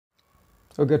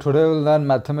Okay, today we'll learn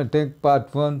Mathematics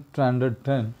Part 1, Standard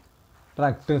 10,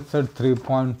 Practice Set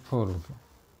 3.4. Okay.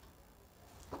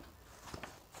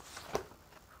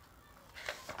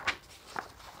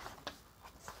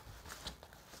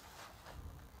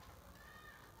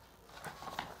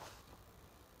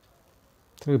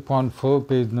 Three point four,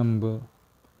 page number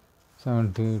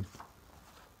 78.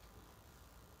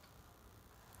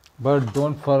 But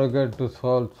don't forget to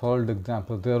solve solved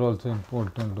examples. They are also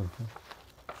important. Okay.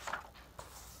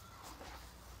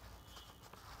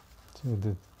 So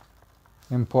this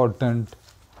important.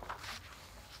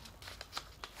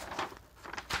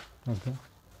 Okay.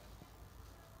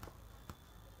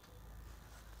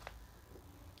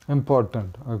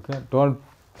 Important. Okay. Don't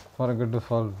forget to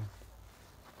solve.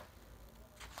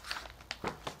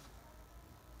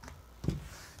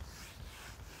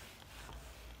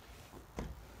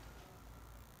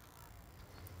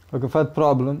 Okay, first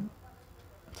problem.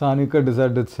 Sanika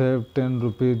decided to save 10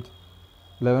 rupees,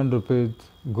 11 rupees,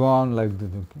 go on like this.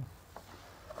 Okay.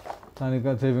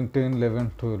 Sanika saving 10,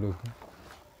 11, 12. Okay.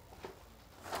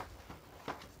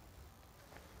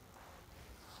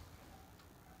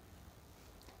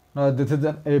 Now this is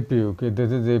an AP. Okay, this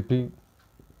is AP.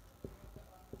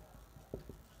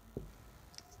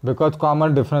 Because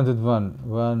common difference is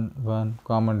 1,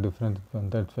 common difference is 1.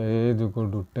 That's why A is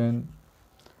equal to 10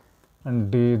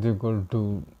 and D is equal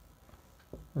to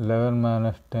 11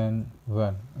 minus 10,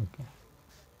 1. Okay.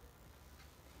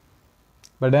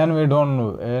 But N we don't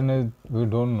know. N is we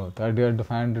don't know. That you have to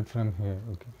find it from here.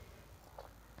 Okay.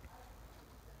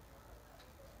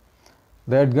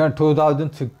 That got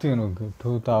 2016. Okay.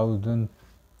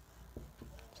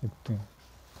 2016.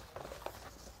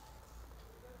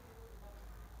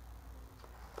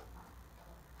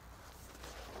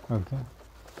 Okay.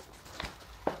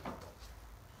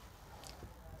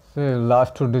 Say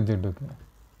last two digit. Okay.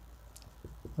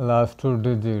 Last two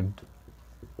digit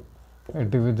is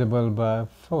divisible by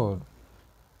 4.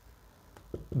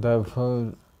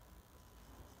 Therefore,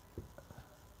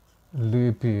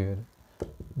 leap year.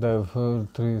 Therefore,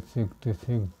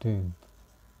 366 days.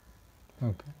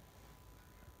 Okay.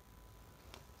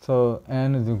 So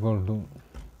N is equal to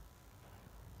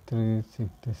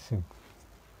 366.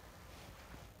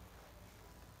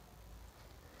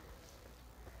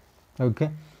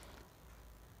 Okay.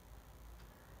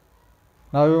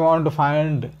 Now we want to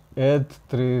find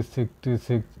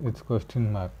H366 is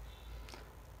question mark.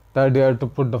 That you have to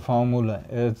put the formula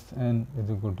Hn is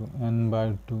equal to n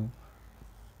by 2,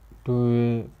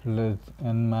 2a plus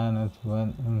n minus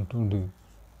 1 into d.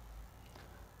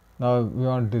 Now we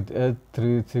want this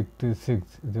H366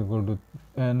 is equal to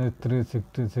n is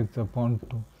 366 upon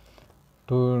 2.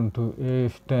 2 into a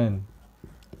is 10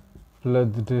 plus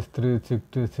it is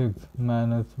 366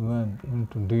 minus 1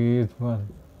 into d is 1.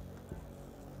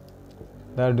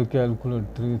 That you calculate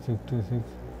 366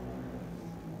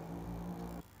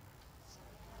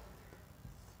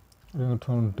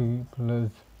 20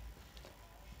 plus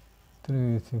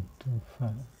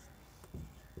 365.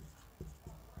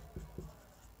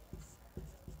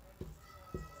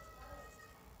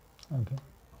 Okay.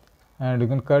 And you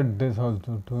can cut this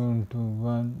also. 2 into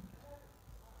 1.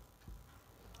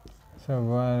 So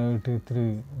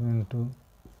 183 into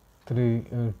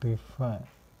 385.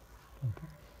 Okay.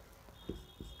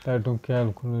 That to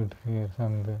calculate here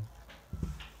somewhere.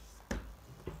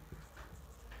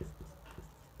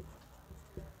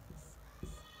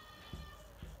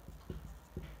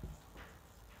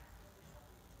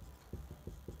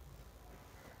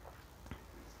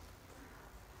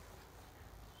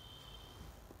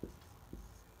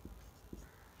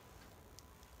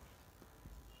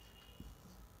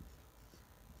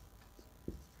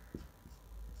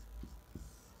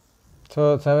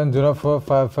 So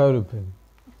 70455 rupees.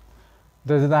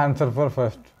 This is the answer for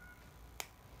first.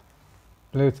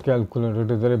 Please calculate. It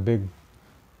is very big.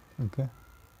 Okay.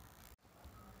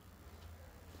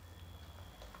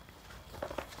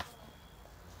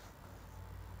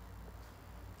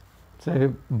 Say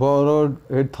borrowed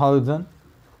 8,000.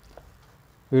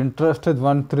 Interest is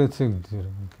 1360. Okay.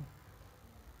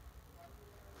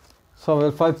 So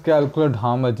we'll first calculate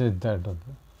how much is that.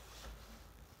 Okay.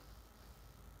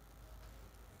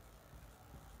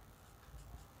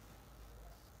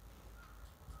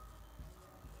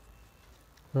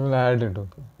 We will add it.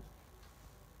 Okay.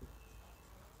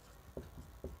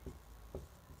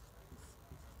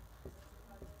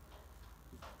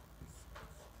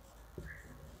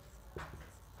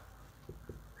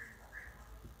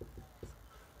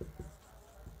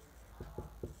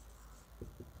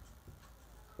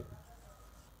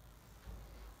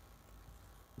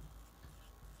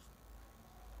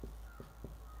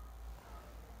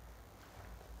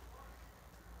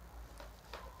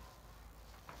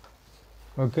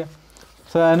 Okay,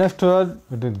 so n is 12,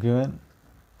 it is given.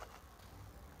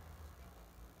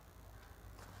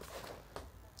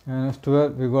 N is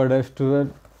 12, we got s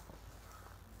 12.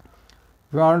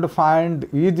 We want to find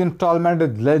each installment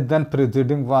is less than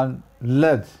preceding one,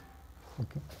 less.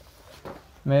 Okay,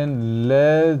 mean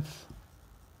less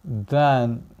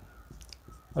than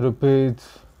rupees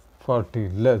 40,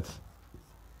 less.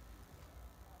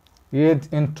 Each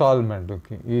installment,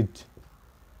 okay, each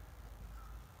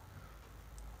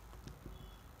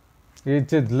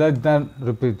is less than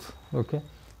rupees. Okay,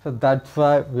 so that's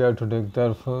why we have to take,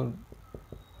 therefore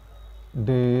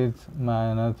days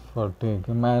minus 40,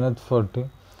 okay, minus 40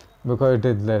 because it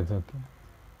is less, okay,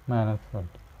 minus 40.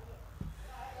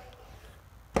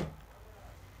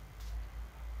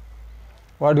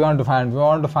 What do you want to find? We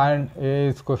want to find A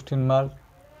is question mark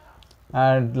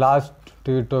and last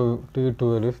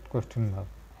T12 is question mark.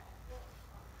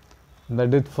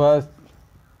 That is first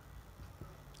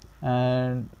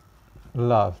and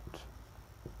last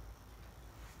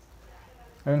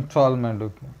installment,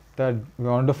 okay, that we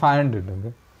want to find it,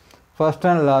 okay, first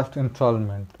and last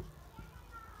installment.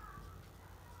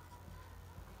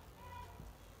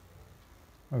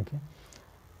 Okay,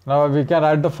 now we can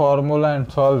write the formula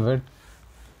and solve it.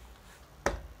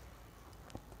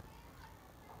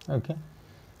 Okay,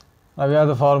 now we have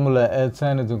the formula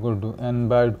Hn is equal to n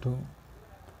by 2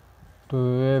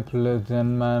 2a plus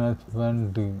n minus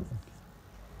 1 d.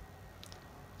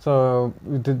 So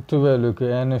it is 12,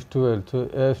 okay, n is 12, so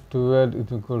s12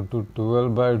 is equal to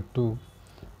 12 by 2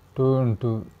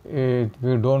 into 8,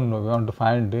 we don't know, we want to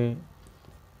find a,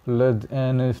 plus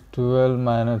n is 12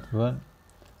 minus 1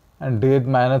 and d is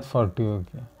minus 40,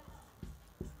 okay.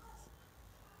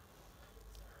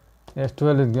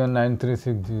 S12 is given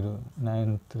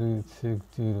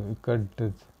 9360, we cut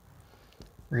this,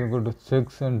 is equal to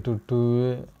 6 into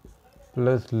 2a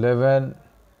plus 11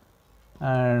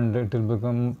 and it will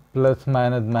become plus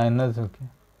minus minus, okay.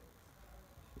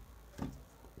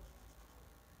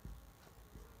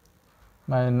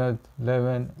 Minus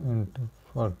 11 into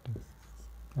 40,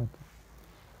 okay.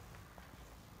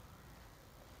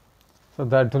 So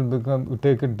that will become, we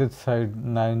take it this side,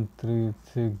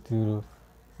 9360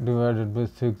 divided by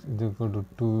 6 is equal to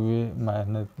 2a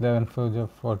minus 11 4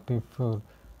 44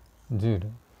 0.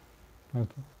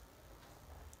 Okay,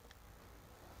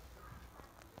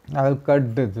 I will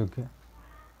cut this, okay,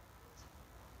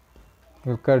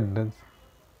 you cut this,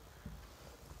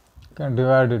 can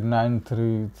divide it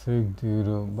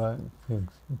 9360 by 6,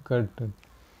 you cut it.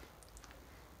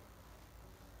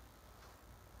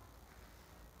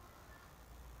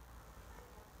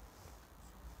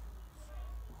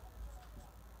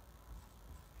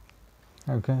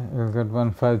 Okay, you get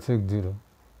 1560.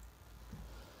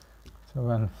 So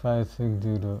 1560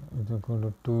 is equal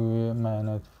to 2a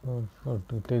minus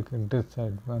 440. Take it this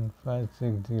side,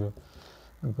 1560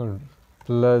 equal to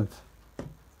plus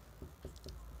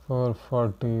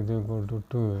 440 is equal to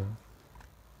 2a.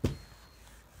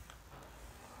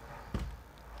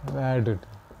 Add it.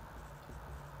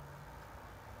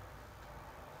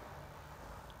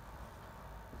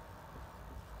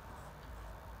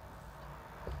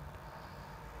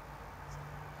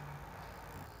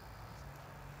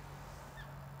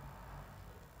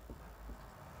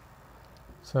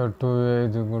 So 2a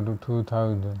is equal to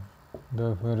 2000.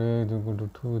 Therefore a is equal to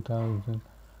 2000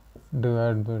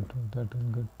 divided by 2, that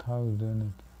will get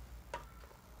 1000.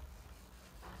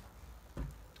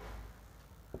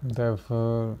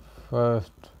 Therefore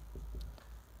first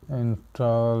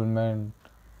installment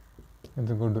is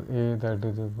equal to a, that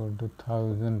is equal to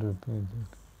 1000 rupees.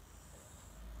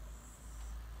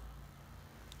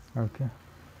 Okay.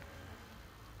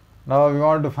 Now we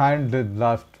want to find the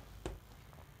last,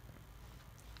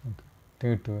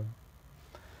 okay, T12.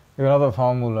 You know the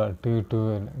formula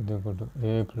T12 is equal to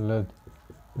a plus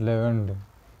 11d.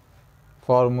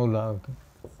 Formula, okay.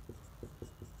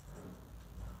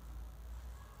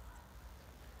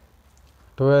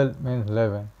 Twelve means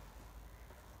 11.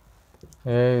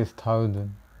 A is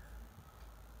 1000.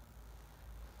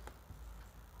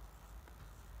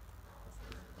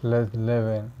 Plus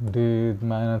 11, D is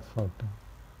minus 40.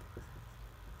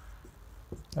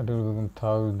 That will become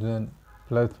 1000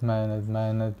 plus minus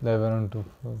 11 into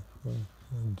 4,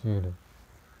 0.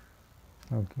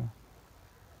 Okay.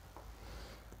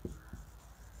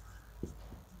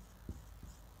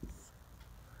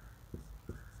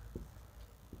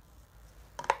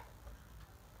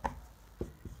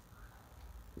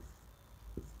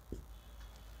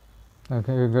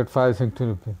 Okay, you get 560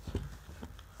 rupees.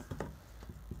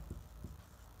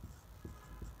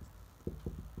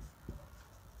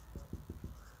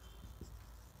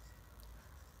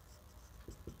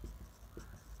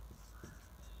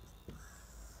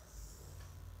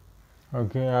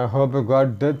 Okay, I hope you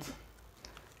got this.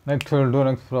 Next we'll do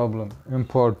next problem.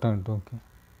 Important, okay.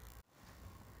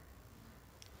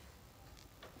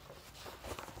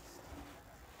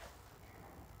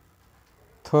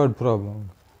 Third problem.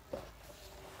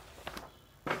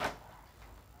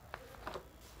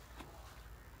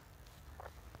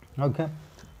 Okay.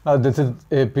 Now this is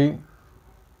AP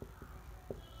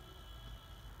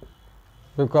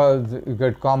because you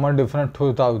get common difference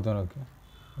 2000, okay.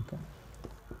 Okay.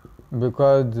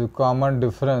 Because the common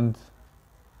difference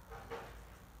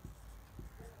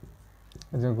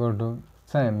is equal to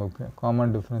same, okay.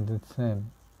 Common difference is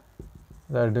same.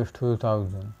 That is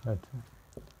 2000. That's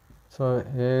it. So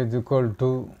A is equal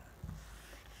to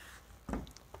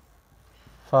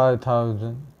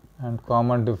 5000 and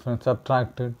common difference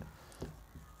subtracted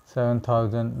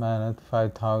 7000 minus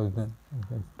 5000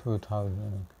 okay,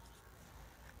 2000.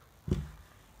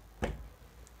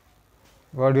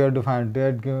 What you have to find? They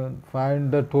had given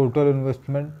find the total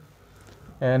investment.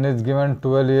 N is given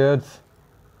 12 years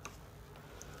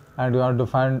and you want to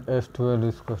find S12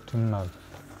 is question mark.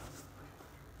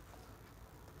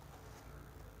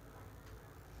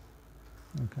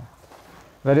 Okay.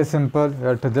 Very simple. You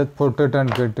have to just put it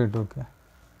and get it. Okay.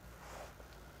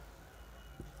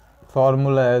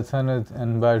 Formula Sn is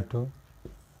n by 2.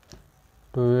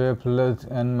 2a plus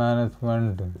n minus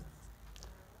 1d.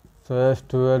 So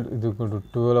S12 is equal to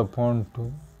 12 upon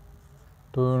 2.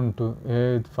 2 into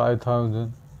a is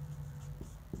 5000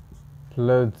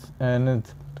 plus n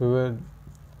is 12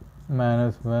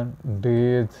 minus 1 d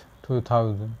is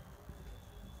 2000.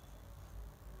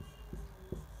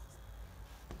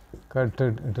 Cut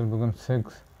it, it will become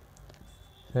 6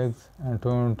 and 2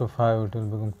 into 5 it will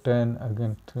become 10,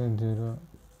 again 3 0,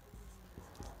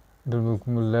 it will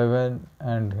become 11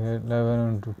 and here 11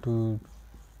 into 2.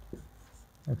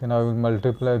 Okay, now I will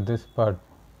multiply this part,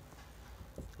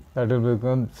 that will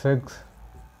become 6,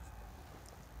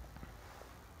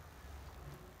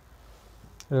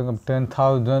 it will become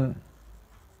 10,000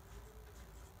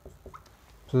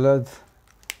 plus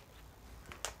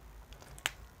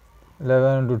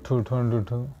 11 into 2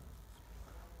 22,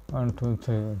 1 2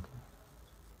 3, okay.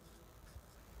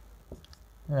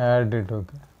 Add it,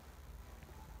 okay.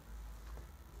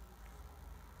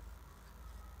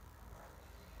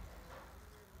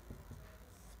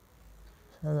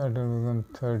 So that will become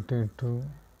 32.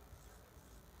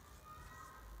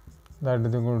 That is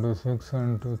equal to 6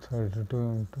 into 32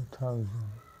 into 1000.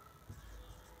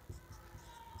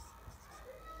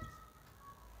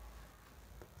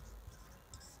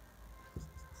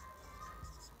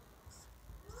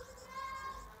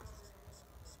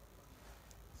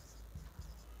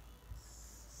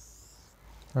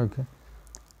 Okay,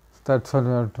 that's all we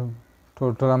have to.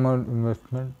 Total amount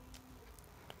investment.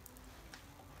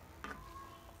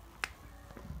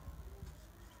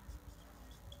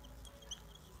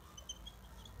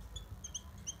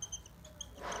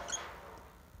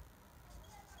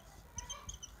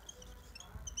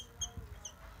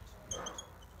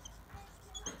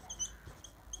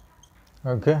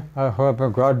 Okay, I hope I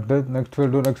got this. Next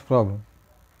we'll do next problem.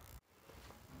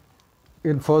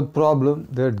 In fourth problem,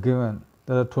 they had given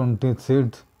there are 20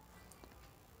 seeds,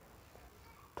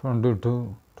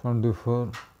 22,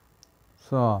 24,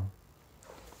 so on.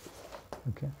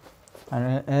 Okay,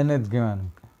 and n is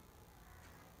given.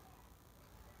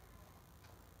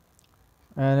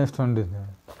 Okay. N is 27.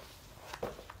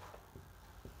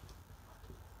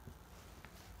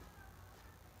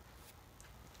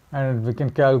 And we can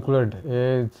calculate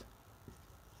A is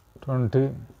 20,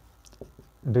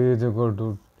 D is equal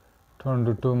to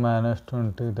 22 minus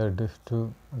 20, that is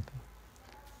 2. Okay.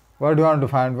 What do you want to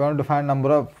find? We want to find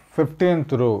number of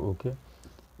 15th row. Okay.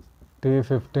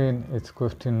 T15 is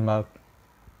question mark.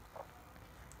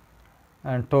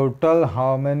 And total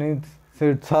how many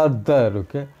seats are there?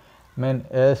 Okay. Mean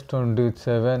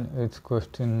S27 is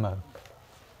question mark.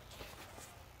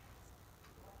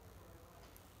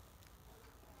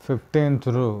 15th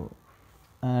row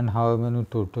and how many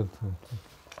total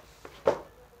seats?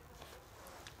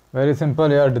 Very simple,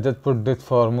 you have to just put this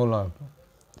formula.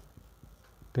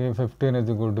 T15 is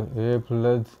equal to A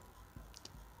plus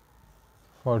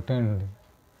 14D.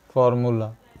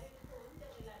 Formula.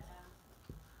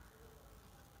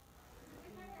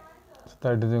 So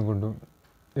that is equal to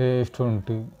A is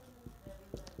 20,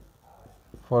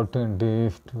 14D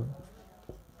is 2.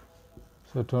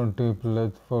 So 20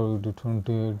 plus 4 to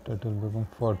 28, that will become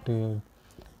 48.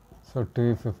 So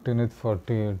T15 is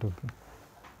 48. Okay.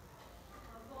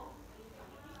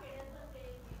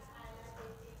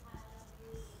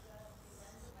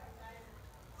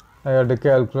 I have to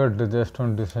calculate the just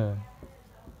 27.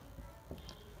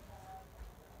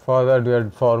 For that we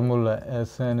had formula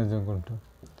Sn is equal to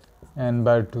n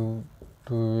by 2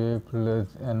 2a plus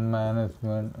n minus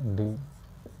 1 d.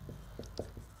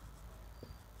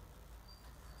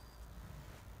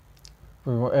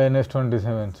 N is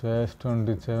 27, so S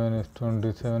 27 is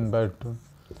 27 by 2.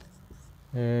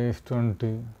 A is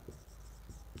 20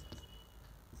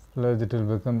 plus it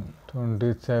will become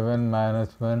 27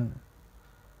 minus 1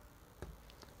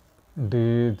 d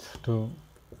is 2.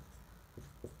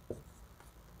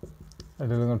 It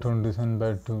will become 27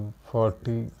 by 2,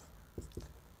 40.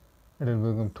 It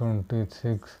will become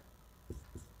 26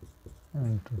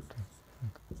 and 2. Okay.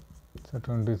 So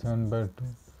 27 by 2,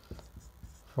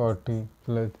 40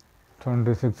 plus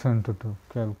 26 into 2.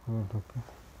 Calculate. Okay.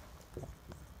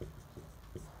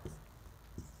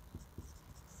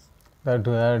 That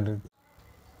we add it.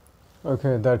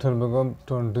 Okay, that will become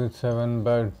 27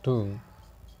 by 2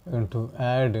 into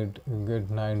add it, you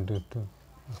get 92.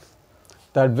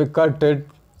 That we cut it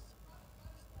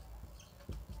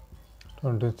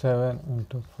 27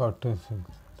 into 46.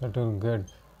 That will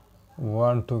get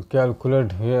 1 to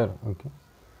calculate here. Okay,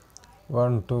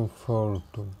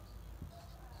 1242.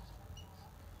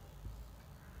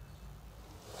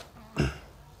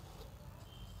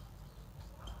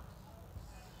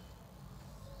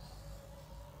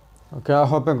 Okay, I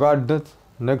hope I got this.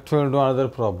 Next we'll do another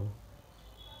problem.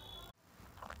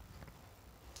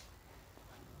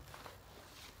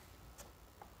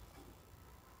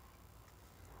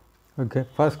 Okay,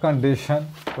 first condition.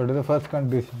 What is the first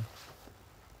condition?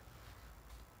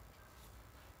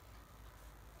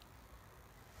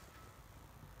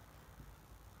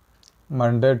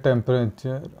 Monday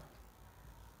temperature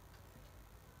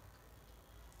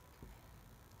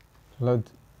plus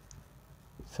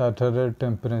Saturday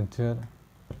temperature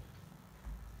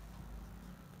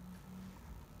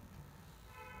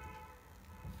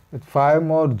with 5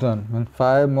 more than, means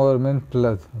 5 more means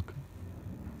plus. Okay.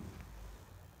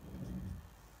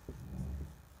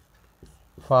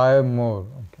 5 more,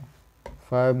 okay.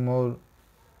 5 more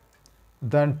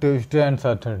than Tuesday and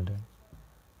Saturday.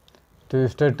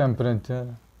 Tuesday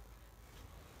temperature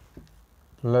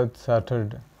plus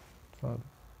Saturday. Sorry.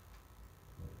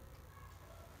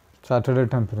 Saturday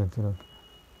temperature.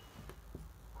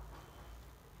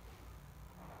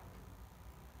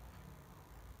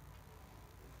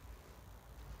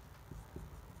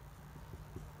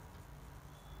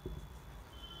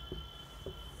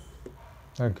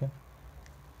 Okay. Okay.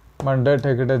 Monday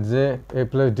take it as J, A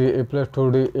plus D, A plus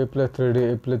 2D, A plus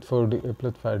 3D, A plus 4D, A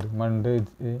plus 5D. Monday is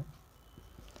A.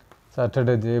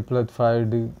 Saturday is A plus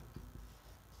 5D.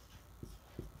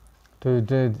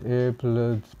 Tuesday is A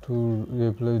plus 2,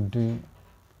 A plus D.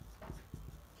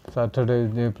 Saturday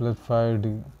is A plus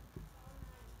 5D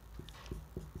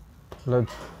plus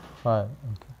 5.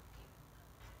 Okay.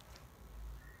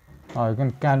 Now you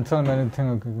can cancel many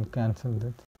things. Okay, you can cancel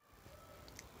that.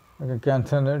 Okay,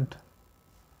 cancel it.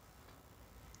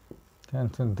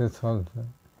 Cancel this also.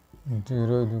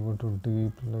 0 is equal to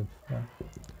D plus 5.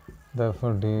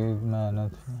 Therefore, D is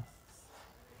minus 5.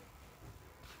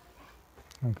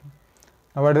 Okay.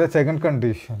 Now, what is the second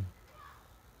condition?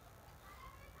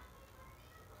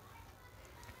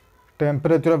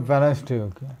 Temperature of Wednesday.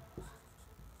 Okay.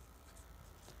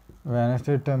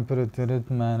 Wednesday temperature is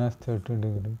minus 30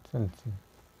 degrees Celsius.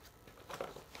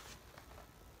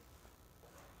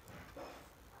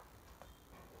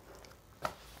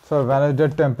 So Wednesday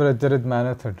temperature is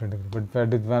minus 30 degrees, but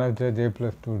that is Wednesday is A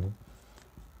plus 2D.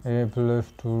 A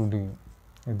plus 2D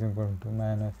is equal to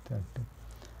minus 30.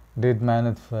 D is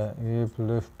minus 5. A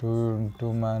plus 2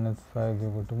 into minus 5 is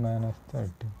equal to minus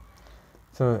 30.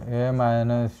 So A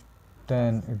minus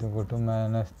 10 is equal to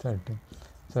minus 30.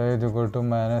 So A is equal to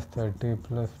minus 30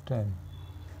 plus 10.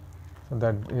 So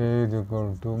that A is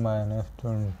equal to minus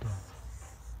 20.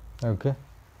 Okay.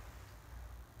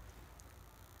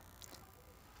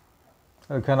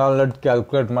 Okay, now let's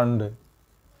calculate Monday.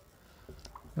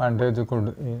 Monday is equal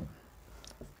to A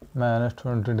minus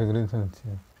 20 degrees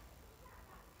Celsius.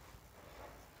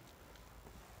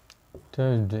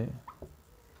 Tuesday,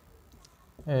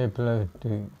 A plus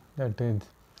D, that is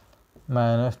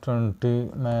minus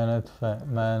 20 minus 5,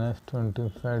 minus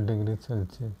 25 degrees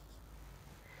Celsius.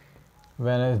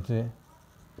 Wednesday,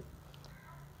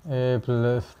 A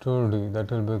plus 2D,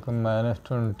 that will become minus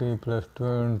 20 plus 2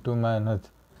 into minus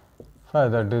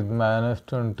 5, that is minus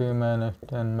 20 minus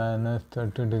 10 minus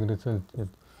 30 degrees Celsius.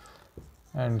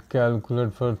 And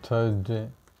calculate for Thursday,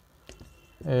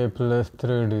 A plus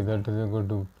 3D, that is equal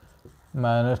to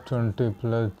minus 20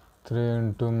 plus 3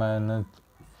 into minus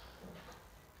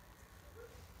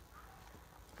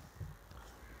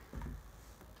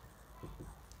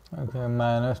okay,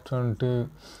 minus 20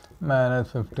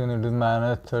 minus 15, it is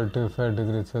minus 35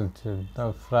 degrees Celsius.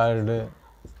 The Friday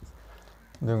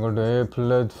is equal to a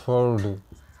plus 4d,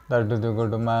 that is equal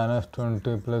to minus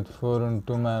 20 plus 4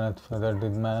 into minus 5, that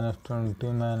is minus 20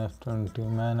 minus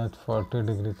 40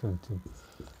 degrees Celsius.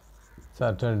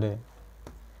 Saturday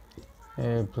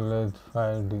a plus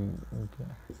 5d, okay,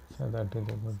 so that is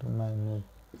equal to minus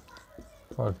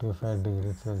 45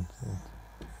 degrees Celsius.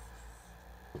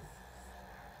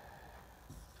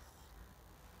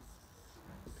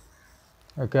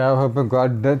 Okay, I hope you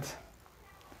got that.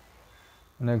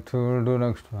 Next we will do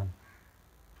next one.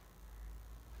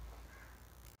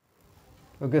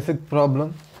 Okay, sixth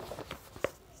problem.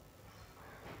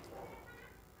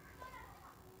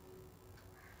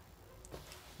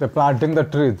 They're planting the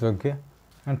trees, okay,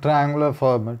 in triangular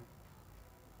format.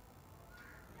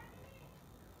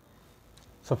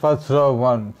 So first row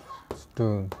 1,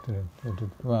 2, 3,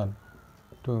 1,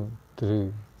 2,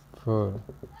 3, 4,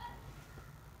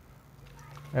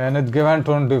 and it's given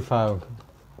 25. Okay.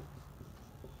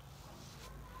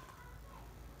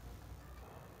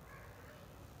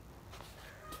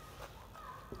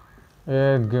 A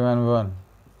is given 1,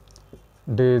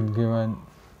 D is given,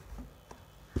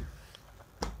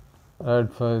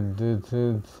 right, for this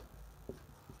is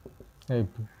AP,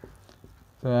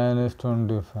 so N is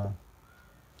 25.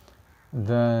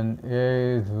 Then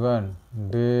A is 1,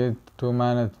 D is 2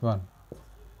 minus 1,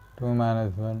 2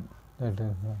 minus 1, that is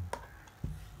 1.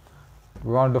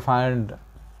 We want to find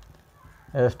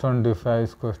S25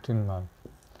 is question mark.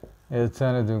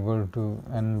 Sn is equal to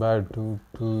n by 2,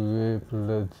 2a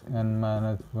plus n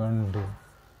minus 1d.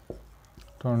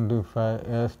 25,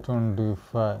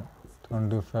 S25,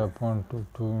 25.2,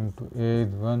 2 into a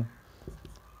is 1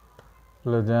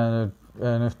 plus n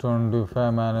is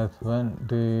 25 minus 1,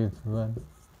 d is 1.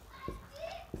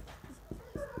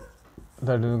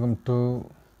 That will become 2,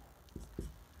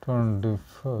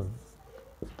 24.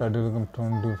 That will become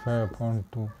 25 upon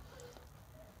 2.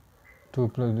 2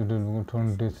 plus it will become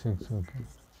 26. Okay.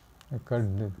 I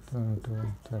cut this 2 into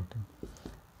 13.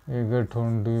 You get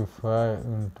 25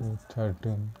 into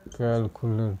 13.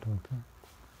 Calculate. Okay.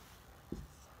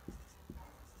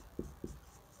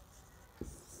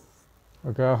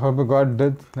 Okay, I hope you got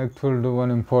that. Next we'll do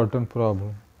one important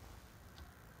problem.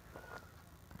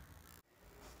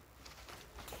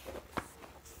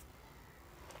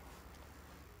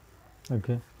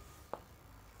 Okay.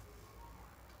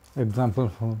 Example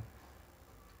 4.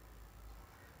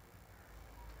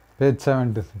 Page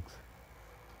 76.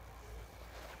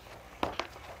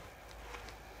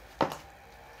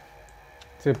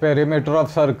 See, perimeter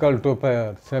of circle 2 pi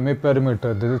r,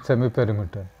 semi-perimeter, this is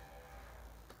semi-perimeter.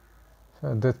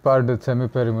 So this part is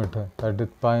semi-perimeter, that is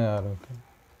pi r, okay.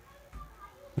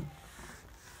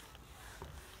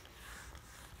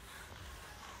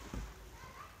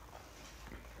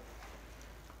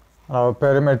 Now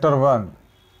perimeter 1,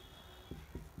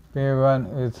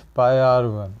 P1 is pi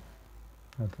r1,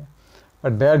 okay.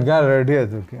 But that guy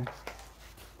radius, okay.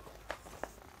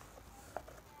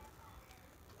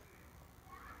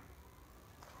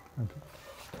 Okay.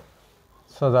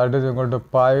 So that is equal to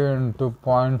pi into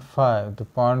 0.5. The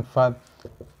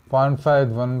 0.5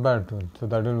 is 1 by 2. So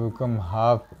that will become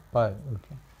half pi.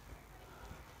 Okay.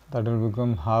 That will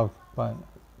become half pi.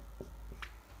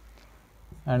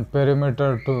 And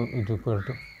perimeter 2 is equal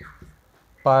to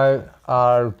pi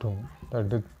r2.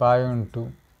 That is pi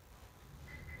into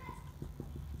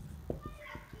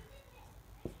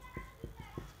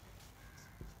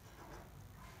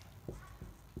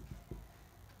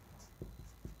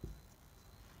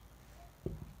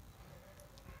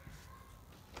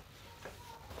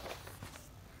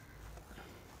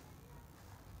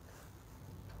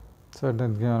so it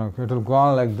is given, okay. It will go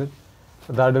on like this.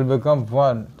 So that will become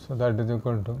 1. So that is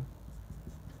equal to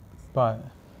pi.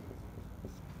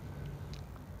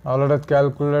 Now let us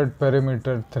calculate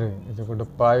perimeter 3 is equal to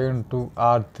pi into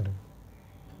r3.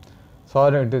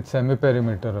 Sorry, it is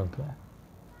semi-perimeter, okay.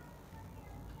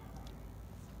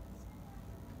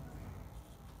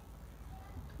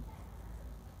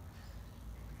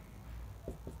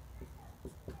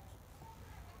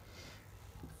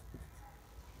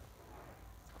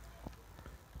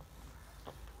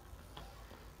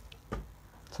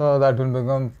 So that will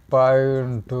become pi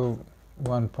into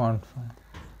 1.5.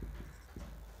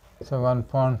 So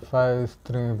 1.5 is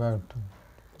 3 by 2.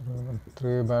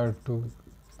 3 by 2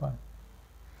 pi.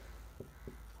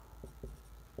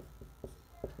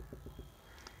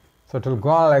 So it will go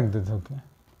on like this, okay.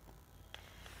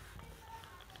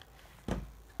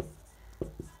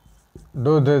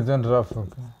 Do this in rough,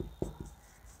 okay.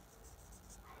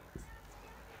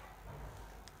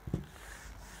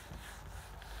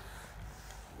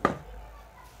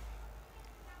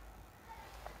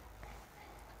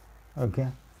 Okay,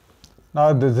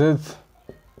 now this is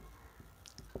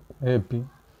AP,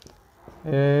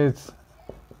 A is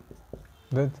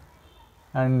this,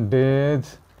 and D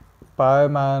is pi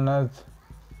minus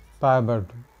pi by 2.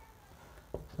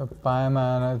 So pi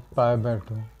minus pi by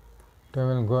 2. It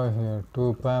will go here,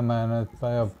 2 pi minus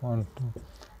pi upon 2.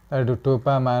 That is 2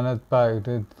 pi minus pi, it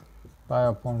is pi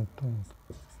upon 2.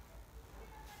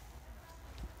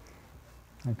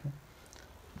 Okay,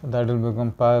 so that will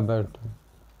become pi by 2.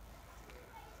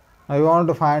 Now you want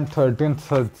to find 13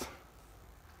 such.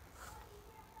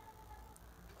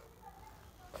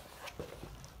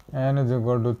 N is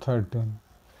equal to 13.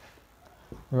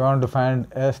 You want to find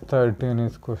S13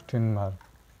 is question mark.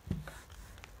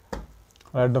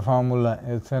 Write the formula.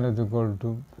 Sn is equal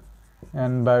to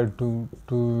n by 2,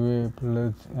 2a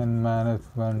plus n minus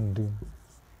 1d.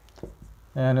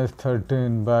 N is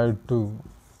 13 by 2.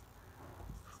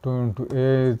 2 into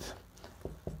a is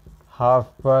half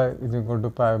pi is equal to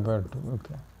pi by 2.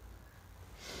 Okay.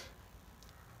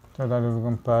 So that will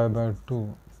become pi by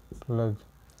 2 plus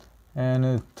n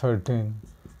is 13.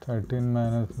 13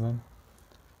 minus 1.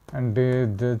 And d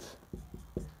is this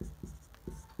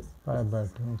pi by 2.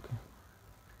 Okay.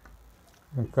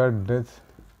 We cut this.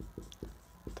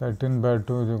 13 by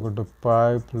 2 is equal to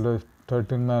pi plus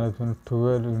 13 minus 1,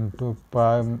 12 into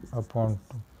pi upon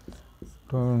 2.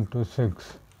 2 into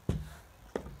 6.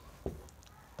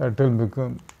 That will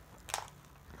become.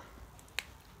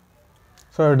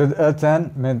 So it is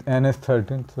Hn, means n is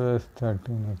 13, so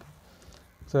S13. Okay.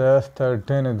 So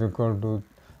S13 is equal to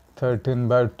 13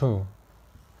 by 2.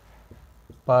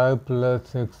 Pi plus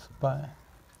 6 pi.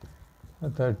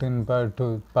 13 by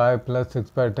 2, pi plus 6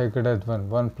 pi, take it as 1.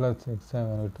 1 plus 6,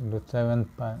 7, it will be 7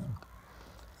 pi. Okay.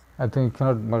 I think you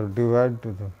cannot divide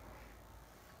to this.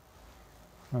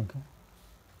 Okay.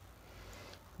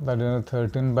 That is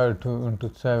 13 by 2 into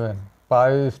 7.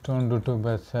 Pi is 2 into 2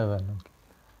 by 7. Okay.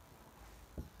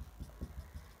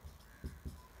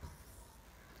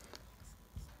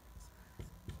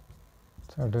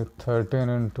 So it is 13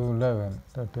 into 11,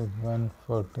 that is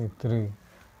 143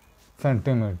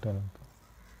 centimeter. Okay.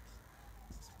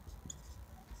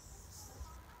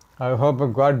 I hope I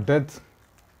got that.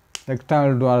 Next time I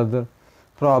will do another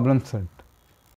problem set.